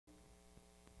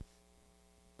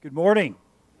Good morning.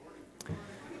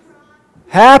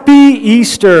 Happy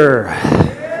Easter.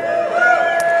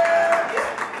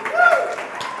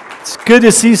 It's good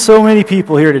to see so many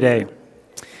people here today.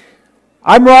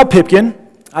 I'm Rob Pipkin.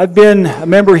 I've been a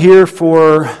member here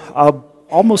for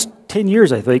almost 10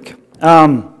 years, I think.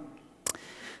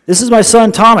 This is my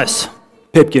son, Thomas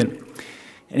Pipkin.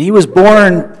 And he was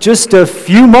born just a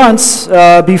few months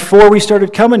before we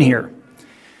started coming here.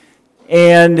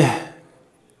 And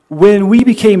when we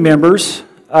became members,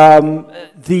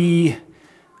 the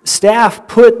staff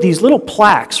put these little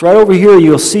plaques right over here.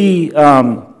 You'll see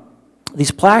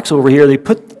these plaques over here. They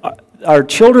put our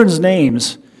children's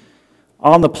names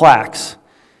on the plaques.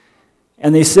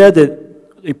 And they said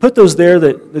that they put those there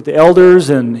that the elders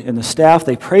and the staff,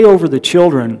 they pray over the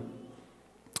children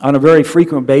on a very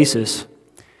frequent basis.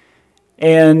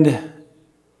 And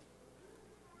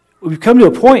we've come to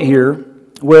a point here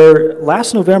where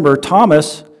last November,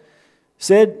 Thomas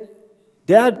said,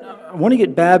 "Dad, I want to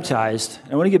get baptized.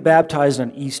 I want to get baptized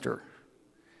on Easter."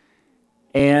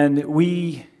 And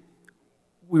we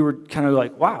were kind of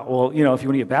like, wow, well, if you want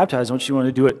to get baptized, don't you want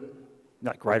to do it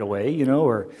like right away,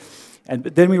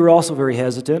 but then we were also very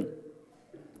hesitant.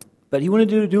 But he wanted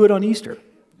to do it on Easter.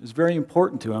 It was very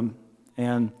important to him.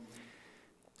 And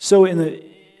so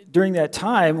during that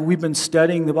time, we've been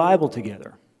studying the Bible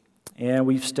together. And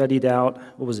we've studied out,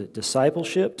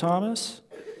 discipleship, Thomas?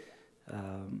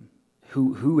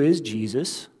 Who is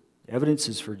Jesus?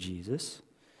 Evidences for Jesus.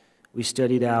 We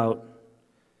studied out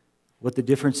what the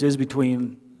difference is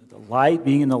between the light,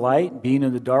 being in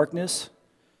the darkness,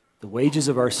 the wages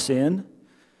of our sin.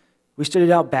 We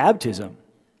studied out baptism.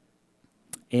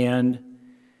 And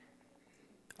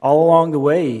all along the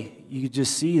way, you could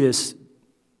just see this.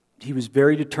 He was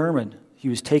very determined. He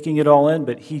was taking it all in,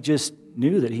 but he just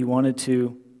knew that he wanted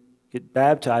to get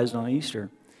baptized on Easter.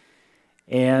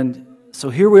 And so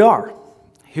here we are.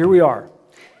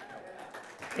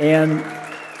 And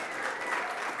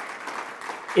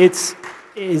it's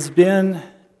been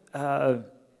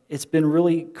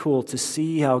really cool to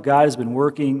see how God has been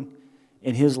working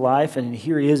in his life. And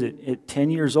here he is at 10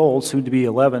 years old, soon to be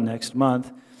 11 next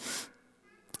month,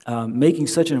 making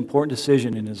such an important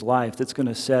decision in his life that's going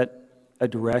to set a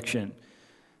direction,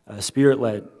 a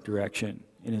Spirit-led direction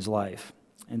in his life.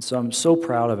 And so I'm so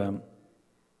proud of him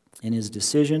and his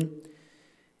decision.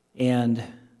 And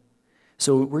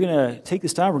so we're going to take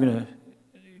this time, we're going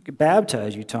to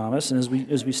baptize you, Thomas, and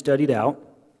as we studied out.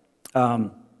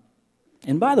 And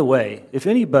by the way, if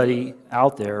anybody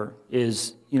out there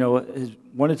has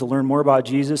wanted to learn more about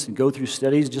Jesus and go through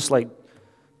studies just like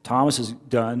Thomas has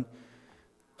done,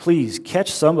 please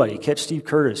catch Steve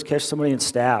Curtis, catch somebody in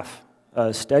staff,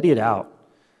 study it out.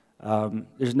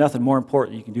 There's nothing more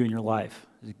important you can do in your life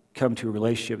to come to a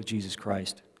relationship with Jesus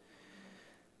Christ.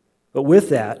 But with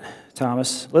that,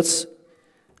 Thomas, let's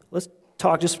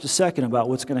talk just a second about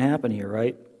what's going to happen here,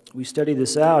 right? We studied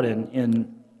this out,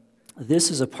 and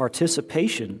this is a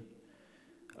participation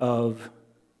of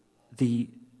the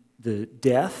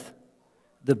death,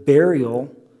 the burial,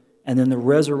 and then the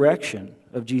resurrection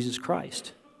of Jesus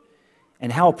Christ.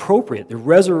 And how appropriate, the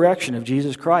resurrection of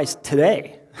Jesus Christ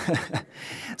today.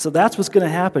 So that's what's going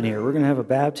to happen here. We're going to have a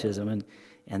baptism, and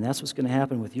that's what's going to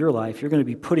happen with your life. You're going to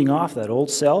be putting off that old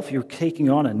self. You're taking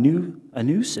on a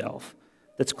new self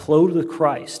that's clothed with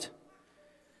Christ.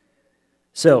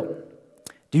 So,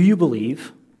 do you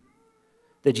believe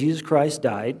that Jesus Christ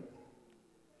died,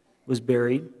 was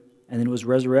buried, and then was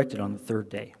resurrected on the third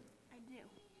day?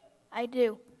 I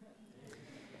do.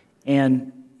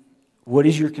 And what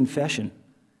is your confession?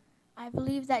 I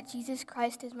believe that Jesus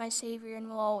Christ is my Savior and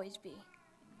will always be.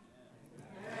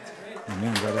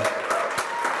 Amen, brother.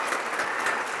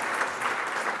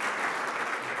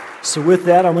 So with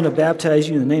that, I'm going to baptize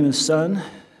you in the name of the Son,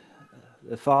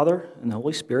 the Father, and the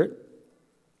Holy Spirit.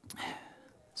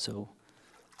 So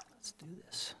let's do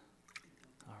this.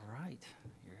 All right.